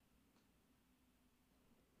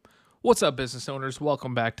What's up, business owners?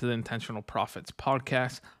 Welcome back to the Intentional Profits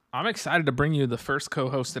Podcast. I'm excited to bring you the first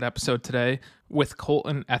co-hosted episode today with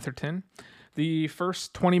Colton Etherton. The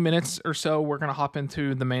first 20 minutes or so, we're going to hop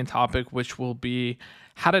into the main topic, which will be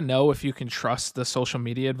how to know if you can trust the social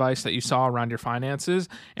media advice that you saw around your finances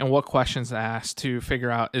and what questions to ask to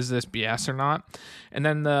figure out, is this BS or not? And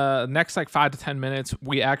then the next 5 to 10 minutes,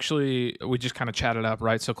 we just kind of chatted up,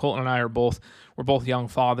 right? So Colton and I we're both young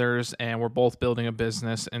fathers and we're both building a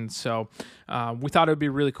business. And so we thought it would be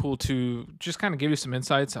really cool to just kind of give you some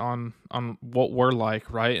insights on what we're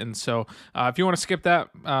like, right? And so if you want to skip that,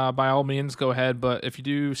 by all means, go ahead. But if you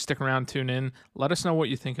do stick around, tune in, let us know what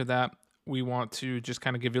you think of that. We want to just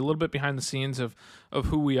kind of give you a little bit behind the scenes of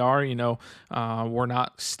who we are. We're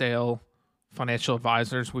not stale financial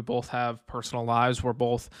advisors. We both have personal lives. We're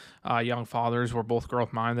both young fathers. We're both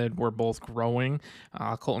growth-minded. We're both growing.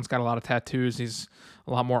 Colton's got a lot of tattoos. He's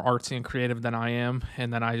a lot more artsy and creative than I am.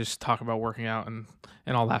 And then I just talk about working out and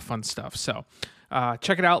all that fun stuff. So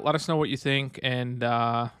check it out. Let us know what you think, and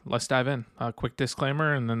let's dive in. A quick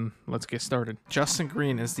disclaimer, and then let's get started. Justin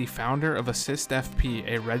Green is the founder of CFP,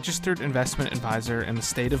 a registered investment advisor in the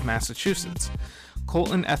state of Massachusetts.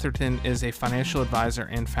 Colton Etherton is a financial advisor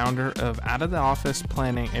and founder of Out of the Office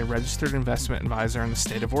Planning, a registered investment advisor in the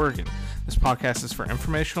state of Oregon. This podcast is for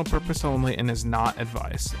informational purpose only and is not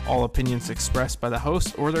advice. All opinions expressed by the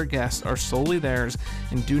host or their guests are solely theirs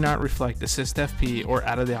and do not reflect the CFP or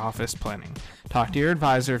Out of the Office Planning. Talk to your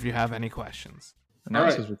advisor if you have any questions. All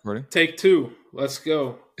right, recording. Take 2. Let's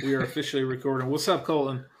go. We are officially recording. What's up,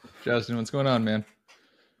 Colton? Justin, what's going on, man?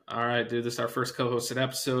 All right, dude, this is our first co-hosted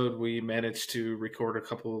episode. We managed to record a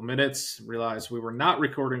couple of minutes, realized we were not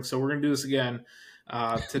recording, so we're going to do this again.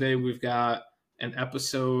 Today we've got an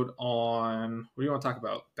episode on, what do you want to talk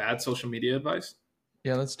about? Bad social media advice?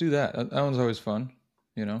 Yeah, let's do that. That one's always fun,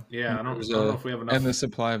 you know? Yeah, I don't know if we have enough. And the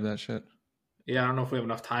supply of that shit. Yeah, I don't know if we have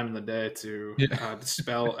enough time in the day to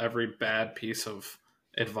dispel every bad piece of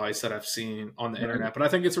advice that I've seen on the internet, but I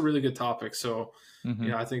think it's a really good topic. So,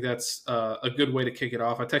 I think that's a good way to kick it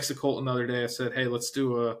off. I texted Colton the other day. I said, "Hey, let's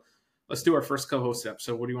do our first co-host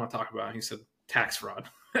episode. What do you want to talk about?" And he said, "Tax fraud."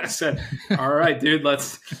 I said, "All right, dude,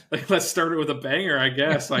 let's start it with a banger, I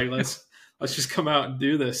guess. Let's just come out and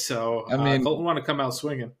do this." So, Colton want to come out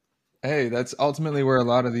swinging. Hey, that's ultimately where a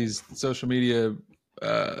lot of these social media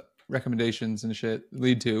recommendations and shit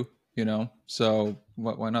lead to, So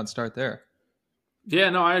why not start there?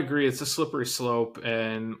 Yeah, no, I agree. It's a slippery slope,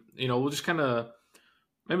 and we'll just kind of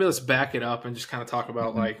maybe let's back it up and just kind of talk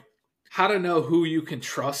about how to know who you can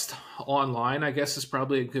trust online. I guess is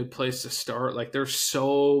probably a good place to start. There's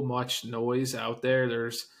so much noise out there.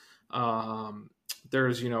 There's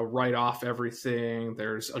write off everything.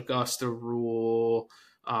 There's Augusta rule.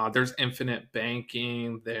 There's infinite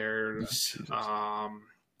banking. There's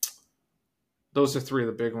those are 3 of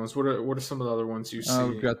the big ones. What are some of the other ones you see?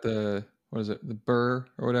 We've got the Burr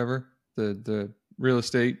or whatever, the real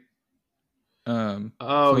estate. What's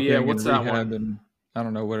that one? And I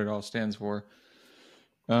don't know what it all stands for.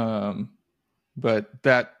 But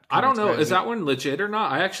that I don't know. Is that one legit or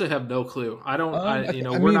not? I actually have no clue. I don't.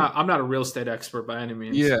 I'm not a real estate expert by any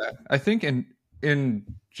means. Yeah, I think in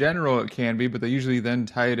general it can be, but they usually then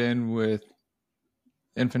tie it in with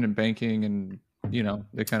infinite banking, and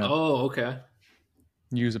they kind of okay.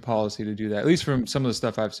 use a policy to do that. At least from some of the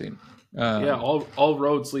stuff I've seen. All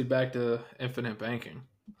roads lead back to infinite banking.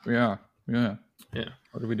 Yeah. What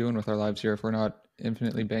are we doing with our lives here if we're not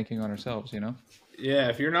infinitely banking on ourselves? Yeah,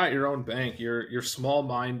 if you're not your own bank, you're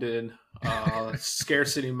small-minded,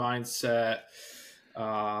 scarcity mindset.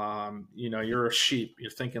 You're a sheep.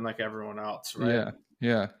 You're thinking like everyone else, right?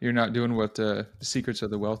 Yeah. You're not doing what the secrets of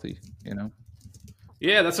the wealthy.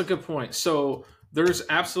 Yeah, that's a good point. So there's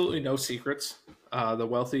absolutely no secrets. The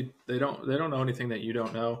wealthy, they don't know anything that you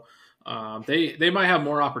don't know. They might have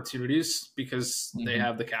more opportunities because they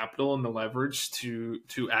have the capital and the leverage to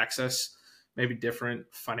access maybe different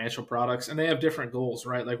financial products, and they have different goals,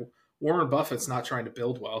 right? Like Warren Buffett's not trying to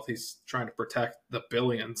build wealth. He's trying to protect the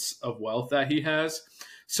billions of wealth that he has.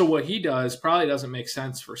 So what he does probably doesn't make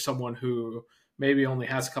sense for someone who maybe only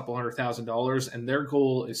has a couple $100,000 and their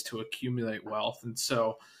goal is to accumulate wealth. And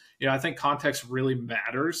so, I think context really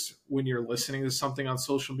matters when you're listening to something on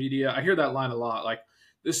social media. I hear that line a lot, like,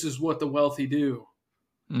 this is what the wealthy do.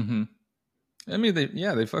 Mm-hmm. I mean,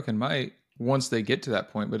 they fucking might once they get to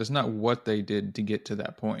that point, but it's not what they did to get to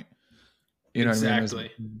that point. You know exactly. what I mean?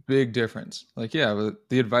 There's a big difference.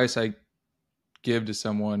 The advice I give to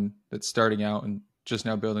someone that's starting out and just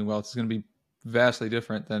now building wealth is going to be vastly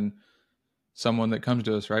different than someone that comes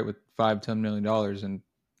to us, right, with $5-10 million and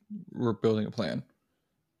we're building a plan.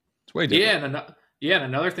 It's way different. Yeah, Yeah, and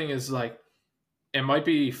another thing is like it might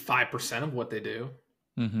be 5% of what they do,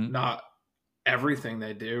 Mm-hmm. not everything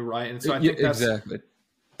they do, right? And so I Yeah, think exactly.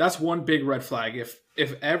 that's one big red flag.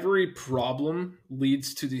 If every problem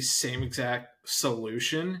leads to the same exact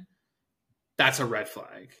solution, that's a red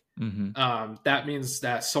flag. Mm-hmm. That means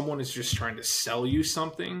that someone is just trying to sell you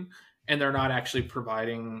something and they're not actually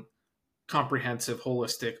providing comprehensive,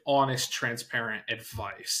 holistic, honest, transparent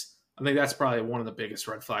advice. I think that's probably one of the biggest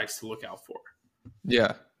red flags to look out for.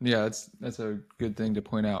 Yeah, yeah, that's a good thing to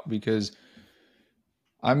point out because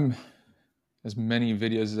I'm as many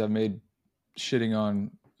videos as I've made shitting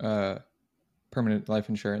on permanent life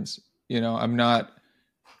insurance. I'm not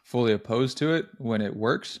fully opposed to it when it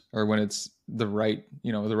works or when it's the right,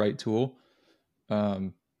 the right tool.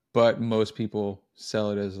 Um, but most people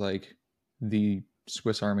sell it as like the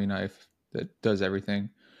Swiss Army knife that does everything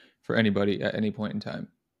for anybody at any point in time,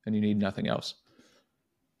 and you need nothing else.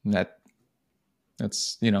 And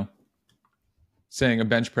that's saying a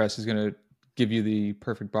bench press is going to give you the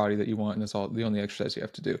perfect body that you want, and that's all the only exercise you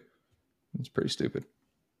have to do. It's pretty stupid.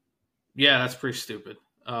 Yeah, that's pretty stupid.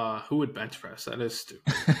 Who would bench press? That is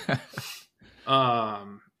stupid.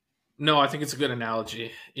 No, I think it's a good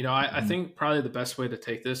analogy. I think probably the best way to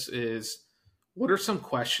take this is what are some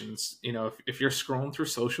questions? If you're scrolling through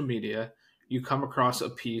social media, you come across a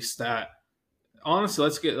piece that honestly,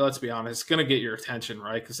 let's be honest, it's going to get your attention,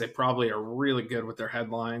 right? Because they probably are really good with their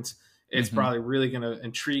headlines. It's Mm-hmm. probably really going to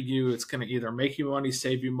intrigue you. It's going to either make you money,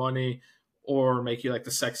 save you money, or make you like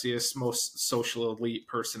the sexiest, most social elite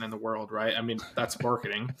person in the world, right? I mean, that's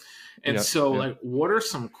marketing. And Yeah, so, yeah. like, what are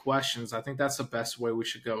some questions? I think that's the best way we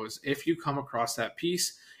should go is if you come across that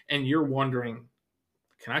piece and you're wondering,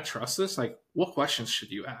 can I trust this? Like, what questions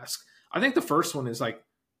should you ask? I think the first one is like,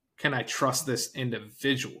 can I trust this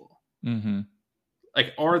individual? Mm-hmm.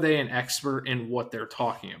 Like, are they an expert in what they're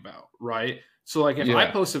talking about, right? So like if I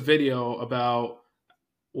Yeah. post a video about,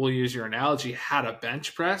 we'll use your analogy, how to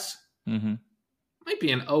bench press, Mm-hmm. might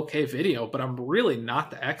be an okay video, but I'm really not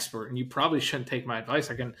the expert, and you probably shouldn't take my advice.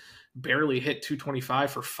 I can barely hit 225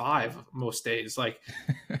 for 5 most days. Like,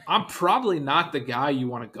 I'm probably not the guy you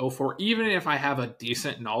want to go for, even if I have a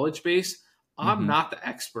decent knowledge base. I'm Mm-hmm. not the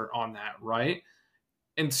expert on that, right?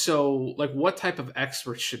 And so, like, what type of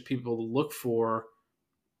experts should people look for?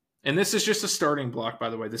 And this is just a starting block, by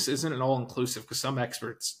the way. This isn't an all inclusive because some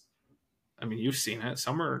experts, I mean, you've seen it,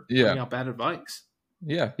 some are Yeah. putting out bad advice.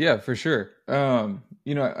 Yeah, for sure.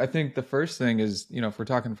 I think the first thing is, if we're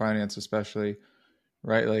talking finance especially,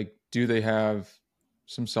 right? Like, do they have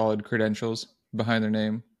some solid credentials behind their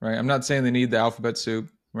name, right? I'm not saying they need the alphabet soup,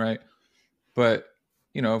 right? But,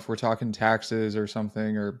 if we're talking taxes or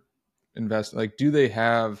something or invest, like, do they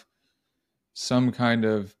have some kind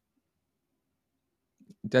of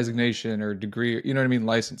designation or degree, you know what I mean?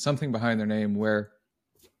 License, something behind their name where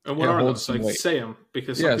And what it are holds those? some Like, weight. say them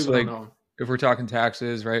because some Yeah. So people don't like know. if we're talking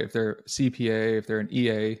taxes, right? If they're CPA, if they're an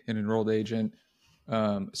EA, an enrolled agent,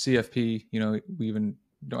 CFP, we even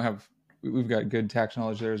don't have, we've got good tax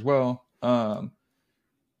knowledge there as well.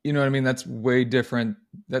 You know what I mean? That's way different.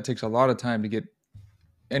 That takes a lot of time to get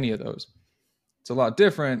any of those. It's a lot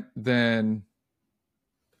different than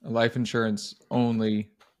a life insurance only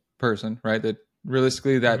person, right? That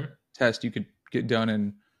realistically that Mm-hmm. test you could get done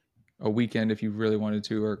in a weekend if you really wanted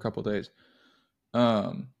to, or a couple days.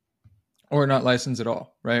 Or not licensed at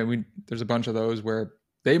all, right? There's a bunch of those where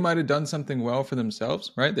they might have done something well for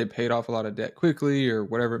themselves, right? They paid off a lot of debt quickly or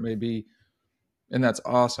whatever it may be, and that's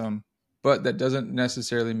awesome. But that doesn't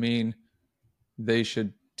necessarily mean they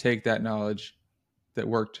should take that knowledge that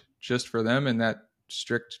worked just for them in that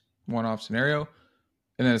strict one-off scenario,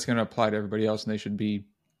 and then it's going to apply to everybody else, and they should be,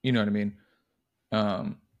 you know what I mean,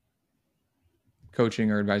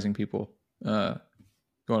 coaching or advising people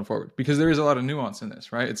going forward, because there is a lot of nuance in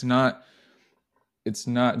this, right? It's not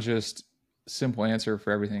just simple answer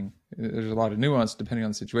for everything. There's a lot of nuance depending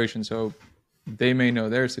on the situation. So they may know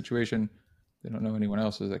their situation, they don't know anyone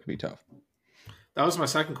else's. That could be tough. That was my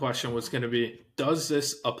second question was going to be, does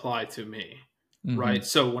this apply to me? Mm-hmm. Right.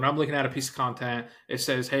 So when I'm looking at a piece of content, it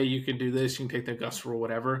says, hey, you can do this, you can take the Gus rule,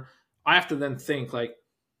 whatever. I have to then think like,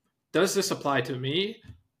 does this apply to me?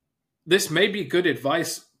 This may be good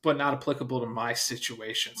advice, but not applicable to my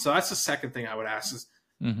situation. So that's the second thing I would ask is,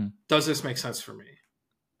 Mm-hmm. does this make sense for me?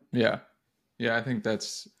 Yeah. Yeah. I think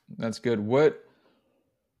that's good.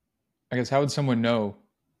 I guess, how would someone know,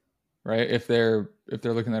 right? If they're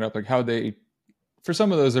looking that up, like for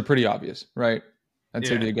some of those, they're pretty obvious, right? I'd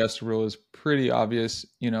say Yeah. the Augusta rule is pretty obvious,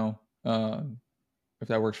 if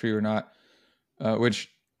that works for you or not,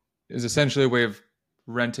 which is essentially a way of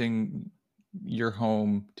renting your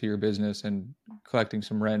home to your business and collecting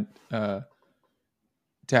some rent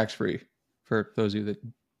tax-free for those of you that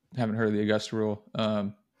haven't heard of the Augusta rule,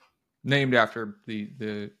 named after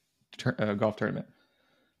the golf tournament.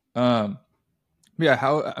 Yeah.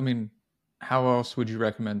 How else would you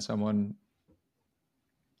recommend someone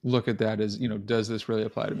look at that as, does this really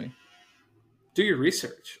apply to me? Do your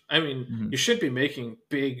research. I mean, Mm-hmm. you should be making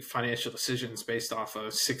big financial decisions based off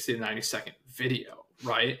a 60 to 90-second video,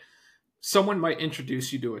 right? Someone might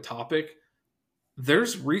introduce you to a topic.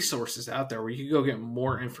 There's resources out there where you can go get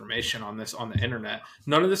more information on this on the internet.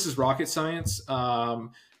 None of this is rocket science.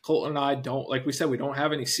 Colton and I don't, like we said, we don't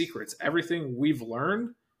have any secrets. Everything we've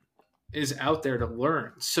learned is out there to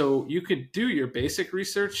learn. So you could do your basic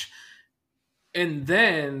research and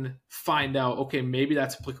then find out, okay, maybe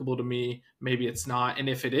that's applicable to me, maybe it's not. And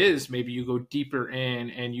if it is, maybe you go deeper in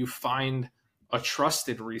and you find a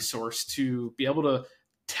trusted resource to be able to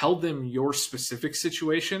tell them your specific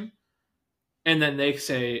situation. And then they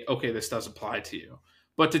say, okay, this does apply to you.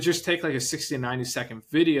 But to just take like a 60 to 90-second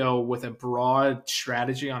video with a broad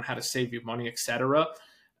strategy on how to save you money, etc.,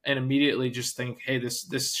 and immediately just think, hey,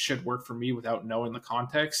 this should work for me without knowing the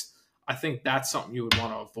context, I think that's something you would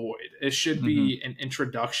want to avoid. It should be an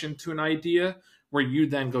introduction to an idea where you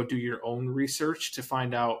then go do your own research to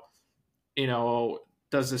find out,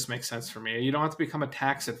 does this make sense for me? You don't have to become a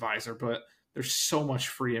tax advisor, but there's so much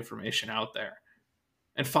free information out there.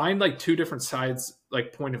 And find like two different sides,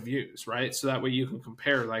 like point of views, right? So that way you can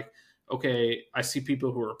compare, like, okay, I see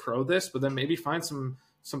people who are pro this, but then maybe find some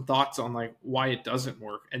thoughts on like why it doesn't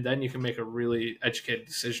work. And then you can make a really educated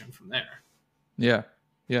decision from there. Yeah.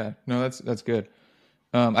 Yeah. No, that's good.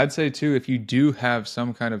 I'd say too, if you do have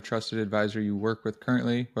some kind of trusted advisor you work with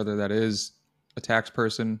currently, whether that is a tax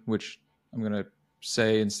person, which I'm going to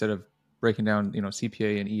say instead of breaking down,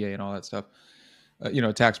 CPA and EA and all that stuff,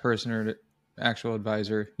 a tax person or actual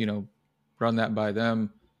advisor, run that by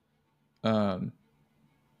them,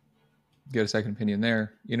 get a second opinion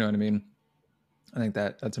there. You know what I mean? I think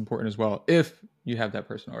that's important as well, if you have that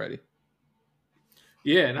person already.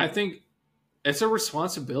 Yeah. And I think it's a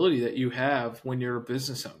responsibility that you have when you're a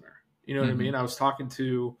business owner. You know what I mean? I was talking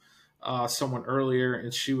to someone earlier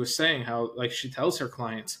and she was saying how, like, she tells her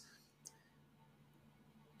clients,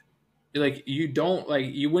 like, you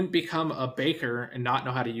wouldn't become a baker and not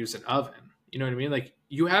know how to use an oven. You know what I mean? Like,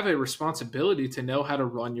 you have a responsibility to know how to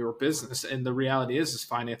run your business. And the reality is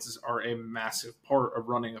finances are a massive part of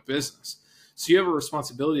running a business. So you have a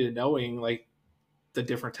responsibility to knowing like the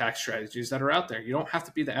different tax strategies that are out there. You don't have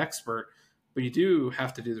to be the expert, but you do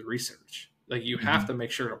have to do the research. Like, you have to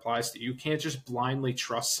make sure it applies to you. You can't just blindly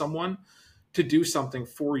trust someone to do something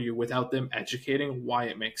for you without them educating why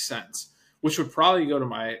it makes sense, which would probably go to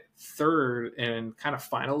my third and kind of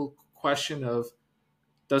final question of,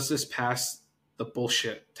 does this pass the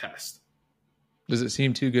bullshit test? Does it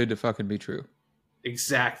seem too good to fucking be true?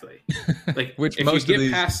 Exactly. Like, which if most you of get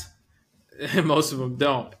these... past, most of them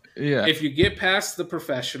don't. Yeah. If you get past the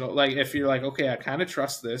professional, like if you're like, okay, I kind of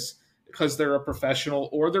trust this because they're a professional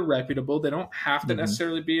or they're reputable. They don't have to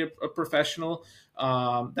necessarily be a professional.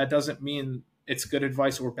 That doesn't mean it's good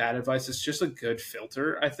advice or bad advice. It's just a good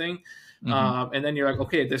filter, I think. And then you're like,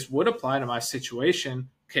 okay, this would apply to my situation.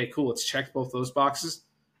 Okay, cool. Let's check both those boxes.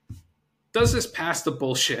 Does this pass the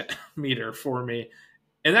bullshit meter for me?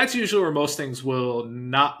 And that's usually where most things will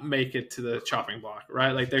not make it to the chopping block,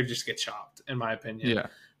 right? Like, they just get chopped, in my opinion. Yeah.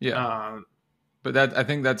 Yeah. But I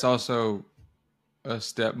think that's also a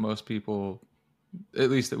step most people, at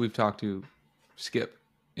least that we've talked to, skip.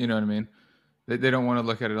 You know what I mean? They don't want to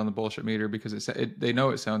look at it on the bullshit meter because they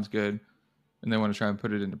know it sounds good and they want to try and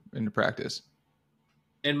put it into practice.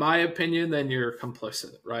 In my opinion, then you're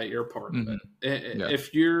complicit, right? You're a part of it. Yeah.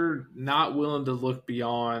 If you're not willing to look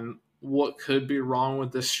beyond what could be wrong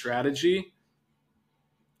with this strategy,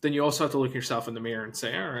 then you also have to look yourself in the mirror and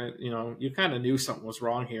say, all right, you kind of knew something was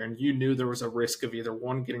wrong here, and you knew there was a risk of either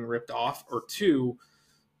one, getting ripped off, or two,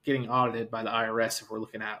 getting audited by the IRS if we're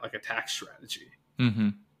looking at like a tax strategy.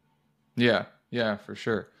 Yeah, for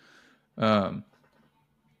sure. I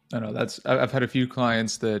know I've had a few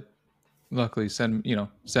clients that luckily send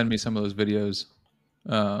me some of those videos,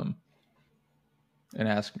 and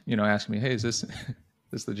ask me, hey, is this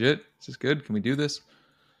legit? Is this good? Can we do this?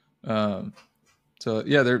 So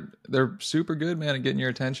yeah, they're super good, man, at getting your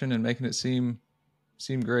attention and making it seem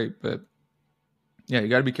great. But yeah, you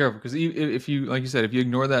got to be careful, because if you, like you said, if you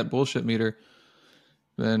ignore that bullshit meter,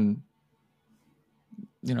 then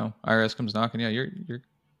IRS comes knocking. Yeah, you're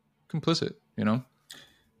complicit.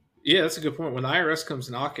 Yeah, that's a good point. When the IRS comes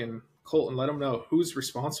knocking, Colton, let them know who's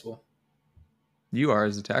responsible. You are,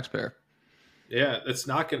 as a taxpayer. Yeah, it's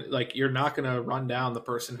not gonna, like, you're not gonna run down the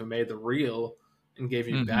person who made the reel and gave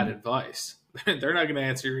you bad advice. They're not going to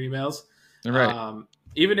answer your emails. Right.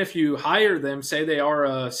 Even if you hire them, say they are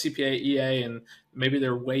a CPA, EA, and maybe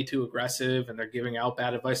they're way too aggressive and they're giving out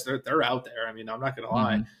bad advice, they're out there. I mean, I'm not going to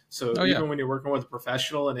lie. So even when you're working with a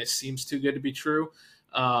professional and it seems too good to be true,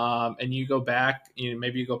 and you go back,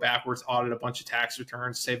 maybe you go backwards, audit a bunch of tax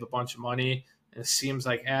returns, save a bunch of money, and it seems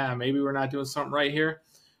like, maybe we're not doing something right here.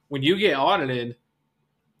 When you get audited,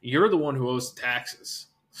 you're the one who owes the taxes.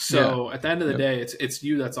 So at the end of the day, it's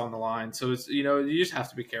you that's on the line. So it's, you just have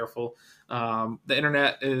to be careful. The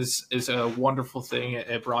internet is a wonderful thing.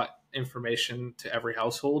 It brought information to every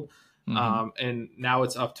household. And now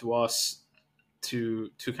it's up to us to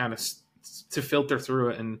kind of to filter through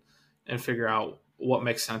it and figure out what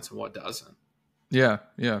makes sense and what doesn't. Yeah,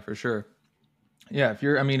 for sure. Yeah, if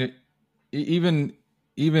you're, I mean, even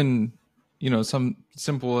some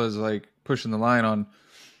simple as like pushing the line on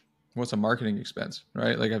what's a marketing expense,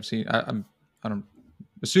 right? Like I've seen, I'm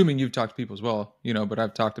assuming you've talked to people as well, but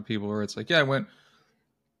I've talked to people where it's like, I went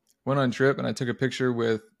on a trip and I took a picture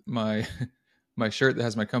with my shirt that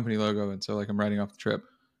has my company logo, and so like I'm writing off the trip,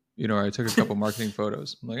 or I took a couple marketing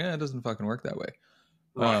photos. I'm like, it doesn't fucking work that way.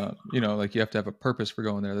 Right. Like you have to have a purpose for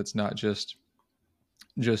going there. That's not just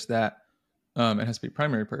that. It has to be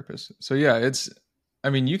primary purpose. So you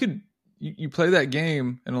play that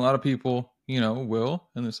game, and a lot of people, will,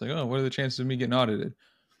 and it's like, oh, what are the chances of me getting audited?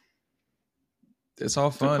 It's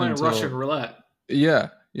all fun. They're playing Russian roulette. Yeah.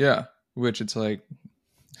 Which it's like,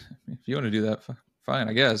 if you want to do that, fine,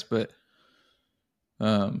 I guess. But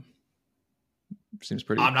seems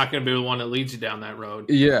pretty. I'm not going to be the one that leads you down that road.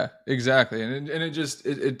 Yeah, exactly. And it just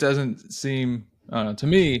it doesn't seem, I don't know, to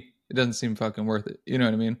me it doesn't seem fucking worth it. You know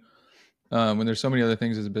what I mean? When there's so many other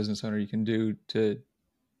things as a business owner you can do to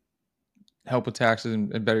help with taxes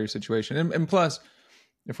and better your situation. And plus,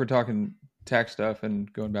 if we're talking tax stuff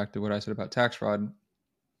and going back to what I said about tax fraud,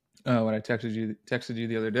 when I texted you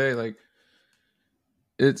the other day, like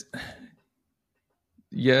it's,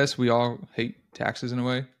 yes, we all hate taxes in a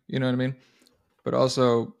way, you know what I mean? But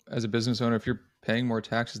also as a business owner, if you're paying more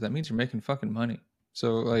taxes, that means you're making fucking money.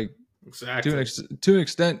 So like exactly to an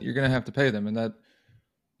extent, you're going to have to pay them. And that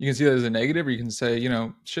you can see that as a negative, or you can say,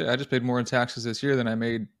 shit, I just paid more in taxes this year than I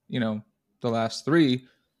made, the last 3.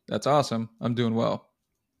 That's awesome. I'm doing well.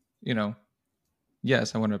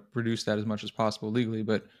 Yes, I want to reduce that as much as possible legally,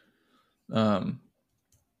 but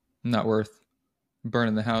not worth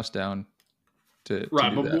burning the house down to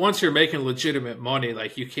right. To but once you're making legitimate money,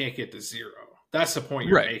 like you can't get to zero. That's the point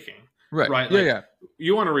you're making. Right. Like,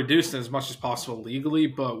 you want to reduce it as much as possible legally,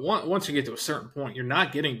 but once you get to a certain point, you're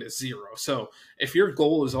not getting to zero. So if your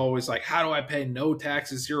goal is always like, how do I pay no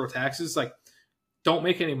taxes, zero taxes? Like, don't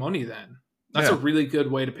make any money then. That's a really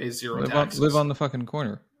good way to pay zero taxes. Live on the fucking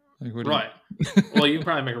corner. Like, right. Well, you can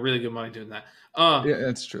probably make a really good money doing that. Yeah,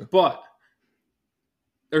 that's true. But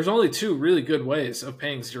there's only 2 really good ways of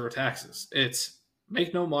paying zero taxes. It's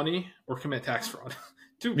make no money or commit tax fraud.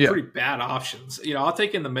 2 pretty bad options. I'll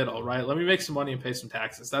take in the middle, right? Let me make some money and pay some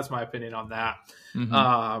taxes. That's my opinion on that.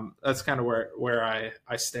 That's kind of where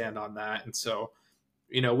I stand on that. And so,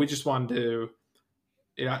 we just wanted to,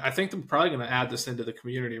 I think I'm probably going to add this into the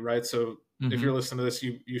community, right? So if you're listening to this,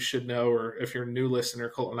 you should know, or if you're a new listener,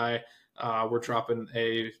 Colton and I, we're dropping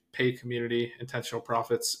a paid community, Intentional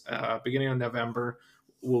Profits, beginning of November.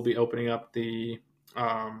 We'll be opening up the,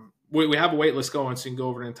 we have a wait list going, so you can go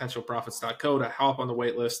over to intentionalprofits.co to hop on the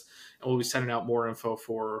wait list, and we'll be sending out more info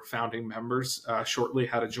for founding members shortly,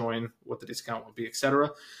 how to join, what the discount will be, etc.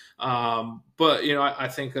 But, I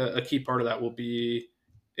think a key part of that will be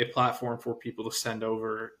a platform for people to send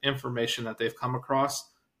over information that they've come across,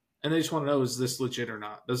 and they just want to know, is this legit or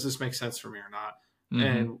not? Does this make sense for me or not?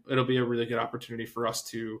 And it'll be a really good opportunity for us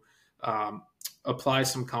to apply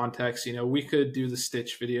some context. We could do the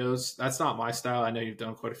Stitch videos. That's not my style. I know you've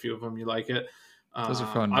done quite a few of them. You like it. Those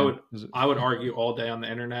are fun. I would argue all day on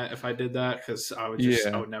the internet if I did that, because I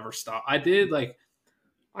would never stop. I did, like,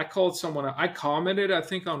 I called someone. I commented, I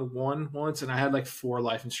think, on one once, and I had like 4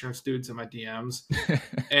 life insurance dudes in my DMs.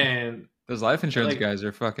 And those life insurance guys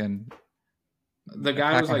are fucking. The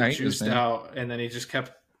guy was like juiced out, and then he just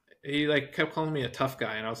kept calling me a tough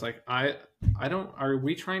guy, and I was like, I don't. Are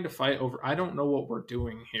we trying to fight over? I don't know what we're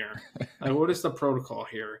doing here. Like, what is the protocol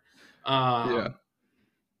here?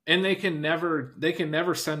 And they can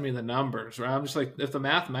never send me the numbers, right? I'm just like, if the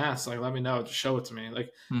maths, like, let me know, just show it to me,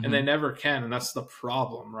 like, and they never can, and that's the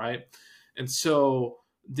problem, right? And so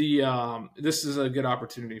this is a good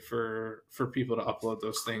opportunity for people to upload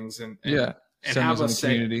those things and have us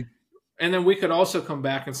say community. And then we could also come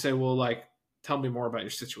back and say, well, like, tell me more about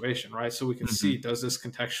your situation, right? So we can see, does this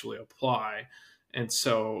contextually apply? And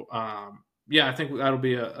so, yeah, I think that'll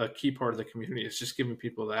be a key part of the community. It's just giving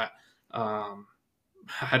people that. Um,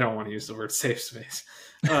 I don't want to use the word safe space.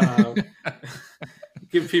 Um,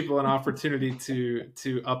 give people an opportunity to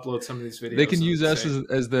upload some of these They can videos use and us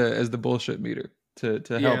say, as the bullshit meter to help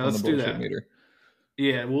yeah, on the let's do bullshit that. meter.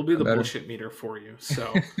 Yeah, we'll be That the better? bullshit meter for you.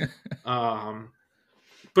 So, um,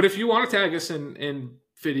 but if you want to tag us in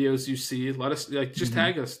videos you see, let us just Hmm.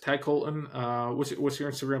 tag us. Tag Colton. What's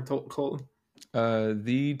your Instagram, Colton?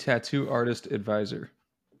 The tattoo artist advisor.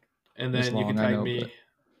 And It's then you can long, I tag know, but me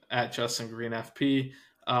at Justin Green FP.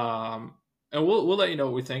 Um, and we'll let you know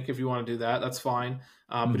what we think. If you want to do that, that's fine.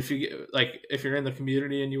 But mm, if if you're in the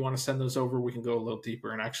community and you want to send those over, we can go a little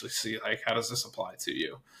deeper and actually see like how does this apply to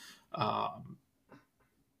you. Um,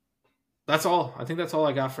 that's all. I think that's all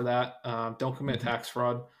I got for that. Don't commit mhm. tax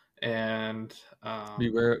fraud, and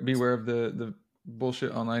Beware of the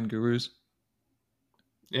bullshit online gurus.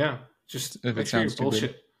 yeah, just If make it sure your sounds too good.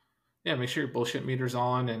 bullshit. Yeah, make sure your bullshit meter's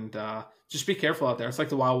on, and just be careful out there. It's like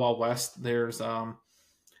the Wild Wild West. There's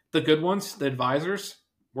the good ones, the advisors,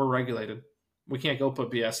 we're regulated. We can't go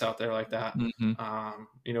put BS out there like that. Hmm.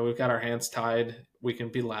 We've got our hands tied. We can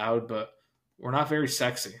be loud, but we're not very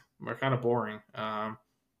sexy. We're kind of boring.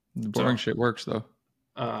 The boring So shit works though.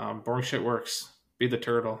 boring shit works. Be the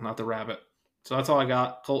turtle, not the rabbit. So that's all I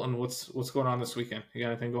got. Colton, what's going on this weekend? You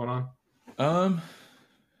got anything going on? Um,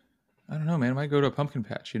 I don't know, man. I might go to a pumpkin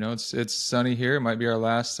patch. It's sunny here. It might be our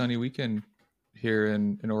last sunny weekend here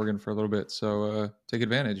in Oregon for a little bit. So take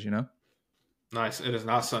advantage. Nice. It is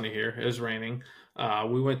not sunny here. It is raining.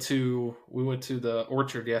 We went to the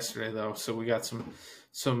orchard yesterday though, so we got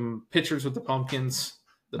some pictures with the pumpkins.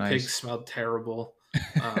 The pigs Nice, smelled terrible.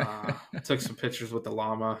 Took some pictures with the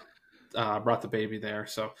llama. Brought the baby there,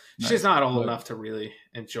 so she's nice. not old Look, enough to really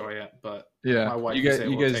enjoy it, but yeah. my wife You was guys,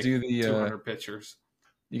 you able to guys take do the 200 pictures.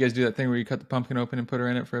 you guys do that thing where you cut the pumpkin open and put her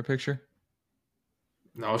in it for a picture.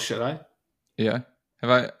 No, should I? Yeah. Have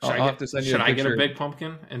I? Should I I'll have get to send you a should I get a picture. big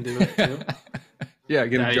pumpkin and do it too? Yeah,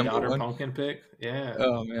 get a Daddy jumbo daughter one. pumpkin pick. Yeah,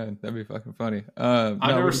 Oh man, that'd be fucking funny. I've No,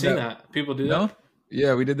 we never did seen that. that. People do No, that.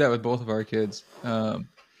 yeah, we did that with both of our kids.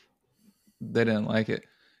 They didn't like it,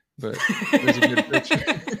 but it was a good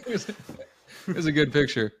picture. It was a good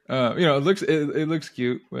picture. It looks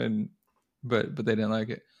cute but they didn't like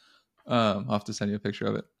it. I'll have to send you a picture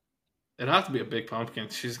of it. It'd have to be a big pumpkin.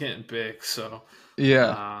 She's getting big, so Yeah,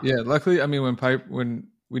 uh, yeah. Luckily, I mean, when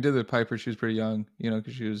we did the Piper, she was pretty young,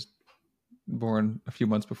 because she was born a few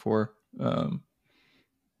months before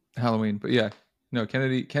Halloween. But yeah, no,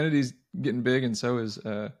 Kennedy's getting big, and so is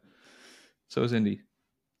Indy.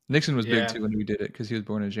 Nixon was big yeah. too when we did it because he was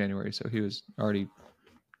born in January, so he was already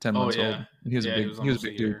 10 Oh months old. yeah, And he was a yeah. He big was he was a almost a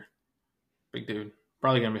big dude. year. Big dude.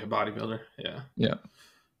 Probably gonna be a bodybuilder. Yeah, Yeah,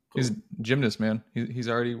 he's a cool. gymnast, man. He's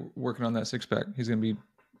already working on that six pack. He's gonna be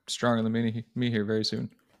stronger than me here very soon.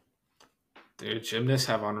 Dude, gymnasts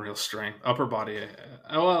have unreal strength. Upper body,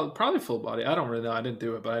 well, probably full body. I don't really know. I didn't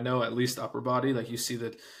do it, but I know at least upper body. Like you see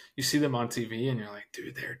them on TV, and you're like,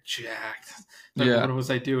 dude, they're jacked. Like, Yeah, what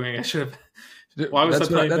was I doing? I should have. Why was I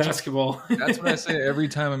playing basketball? that's what I say every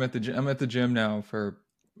time I'm at the gym. I'm at the gym now for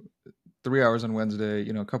 3 hours on Wednesday.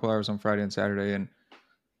 A couple hours on Friday and Saturday, and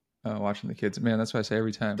watching the kids. Man, that's what I say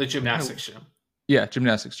every time. The Like, gymnastics gym. yeah,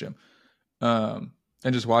 gymnastics gym. And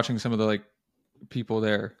just watching some of the people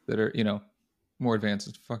there that are more advanced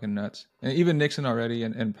is fucking nuts. And even Nixon already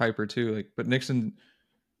and Piper too. But Nixon,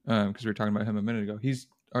 because we were talking about him a minute ago, he's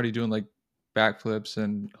already doing backflips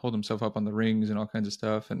and hold himself up on the rings and all kinds of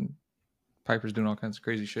stuff. And Piper's doing all kinds of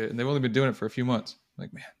crazy shit. And they've only been doing it for a few months.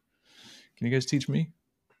 Like, man, can you guys teach me?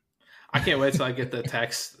 I can't wait till I get the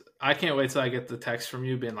text. I can't wait till I get the text from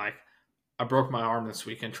you being like, I broke my arm this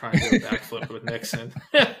weekend trying to do a backflip with Nixon.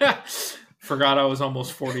 Forgot I was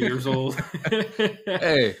almost 40 years old.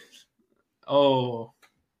 Hey, Oh,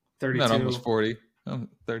 I'm not 32. almost 40. I'm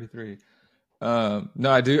 33. No,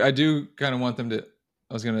 I do kind of want them to.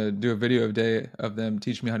 I was gonna do a video of day of them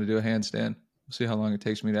teaching me how to do a handstand. We'll see how long it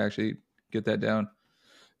takes me to actually get that down.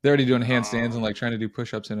 They're already doing handstands and trying to do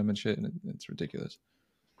push-ups in them and shit, and it's ridiculous.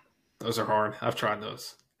 Those are hard. I've tried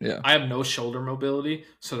those. Yeah, I have no shoulder mobility,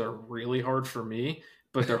 so they're really hard for me,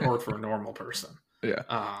 but they're hard for a normal person. yeah.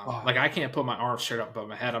 Oh, Like I can't put my arms straight up above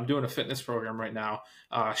my head. I'm doing a fitness program right now.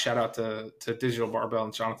 Shout out to Digital Barbell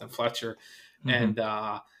and Jonathan Fletcher. mm-hmm.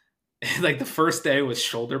 And like the first day was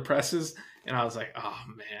shoulder presses, and I was like, oh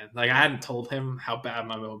man, like I hadn't told him how bad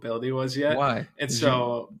my mobility was yet. Why? And Did you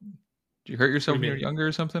so did you hurt yourself what do when you you were mean? younger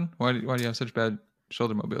or something? Why do you have such bad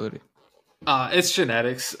shoulder mobility? It's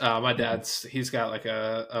genetics. My dad's he's got like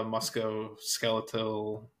a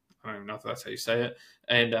musculoskeletal I don't even know if that's how you say it,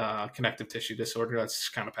 and connective tissue disorder that's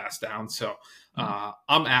kind of passed down. So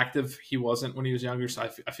I'm active. He wasn't when he was younger, so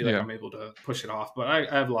I feel like I'm able to push it off. But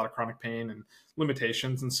I have a lot of chronic pain and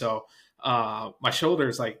limitations, and so my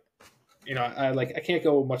shoulders, like, I can't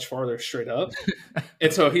go much farther straight up.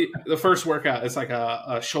 And so the first workout is like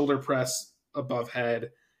a shoulder press above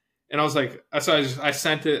head. And I was like, so I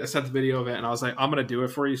sent the video of it, and I was like, I'm going to do it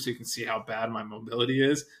for you so you can see how bad my mobility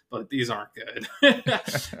is, but these aren't good.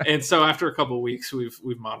 And so after a couple of weeks, we've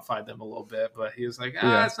modified them a little bit, but he was like,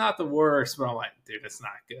 it's not the worst. But I'm like, dude, it's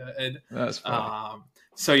not good. That's funny.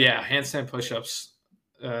 So yeah, handstand push-ups,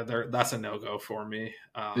 that's a no-go for me.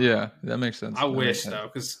 That makes sense. I wish though,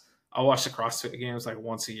 because I watch the CrossFit games like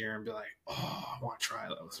once a year and be like, oh, I want to try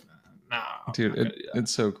those, man. Nah, dude,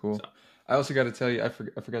 it's so cool. So, I also got to tell you, I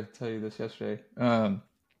forgot to tell you this yesterday. I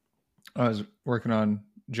was working on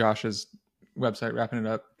Josh's website, wrapping it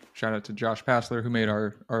up. Shout out to Josh Passler, who made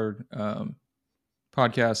our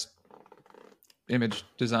podcast image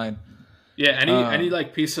design. Yeah, any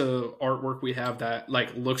like piece of artwork we have that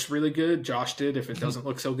like looks really good, Josh did. If it doesn't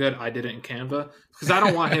look so good, I did it in Canva, because I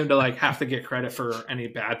don't want him to like have to get credit for any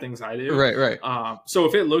bad things I do. Right. So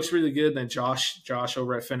if it looks really good, then Josh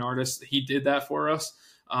over at Fin Artist, he did that for us.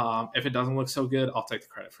 If it doesn't look so good, I'll take the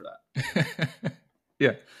credit for that.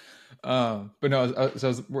 Yeah. But no, I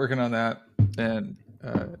was working on that, and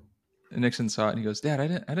Nixon saw it and he goes, "Dad, I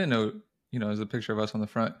didn't know, there's a picture of us on the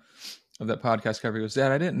front of that podcast cover." He goes,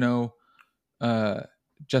 "Dad, I didn't know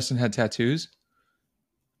Justin had tattoos."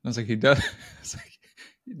 And I was like, "He does." It's like,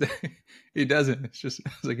 he doesn't. It's just,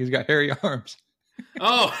 I was like, he's got hairy arms.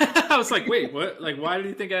 Oh, I was like, wait, what? Like, why did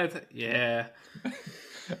you think I had yeah.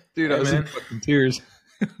 Dude, I was in fucking tears.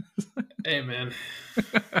 Hey, man.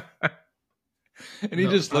 And he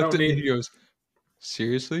just looked at me and he goes,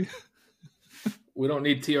 "Seriously?" We don't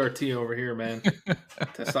need TRT over here, man.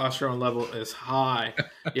 Testosterone level is high.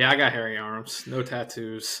 Yeah, I got hairy arms. No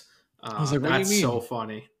tattoos. I was like, what do you mean? That's so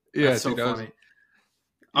funny. Yeah, that's so funny.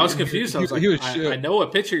 I was confused. I was like, I know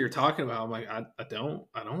what picture you're talking about. I'm like, I don't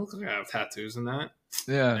look like I have tattoos in that.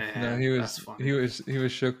 Yeah, man, no, he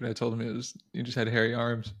was shook when I told him you just had hairy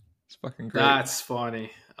arms. It's fucking great. That's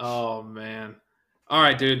funny. Oh man. All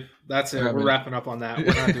right, dude. That's it. We're wrapping up on that.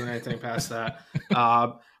 We're not doing anything past that.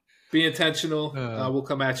 Be intentional. We'll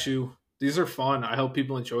come at you. These are fun. I hope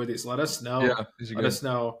people enjoy these. Let us know. Yeah, let us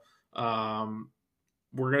know.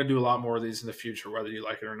 We're going to do a lot more of these in the future, whether you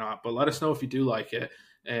like it or not. But let us know if you do like it,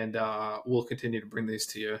 and we'll continue to bring these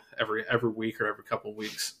to you every week or every couple of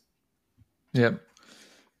weeks. Yep.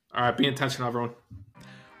 All right. Be intentional, everyone.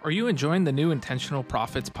 Are you enjoying the new Intentional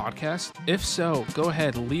Profits podcast? If so, go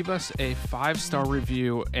ahead, leave us a 5-star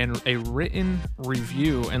review and a written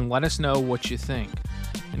review and let us know what you think.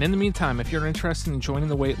 And in the meantime, if you're interested in joining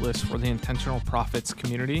the waitlist for the Intentional Profits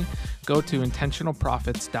community, go to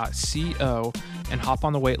intentionalprofits.co and hop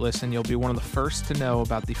on the waitlist, and you'll be one of the first to know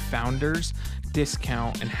about the founders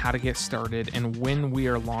discount and how to get started and when we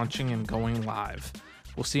are launching and going live.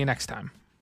 We'll see you next time.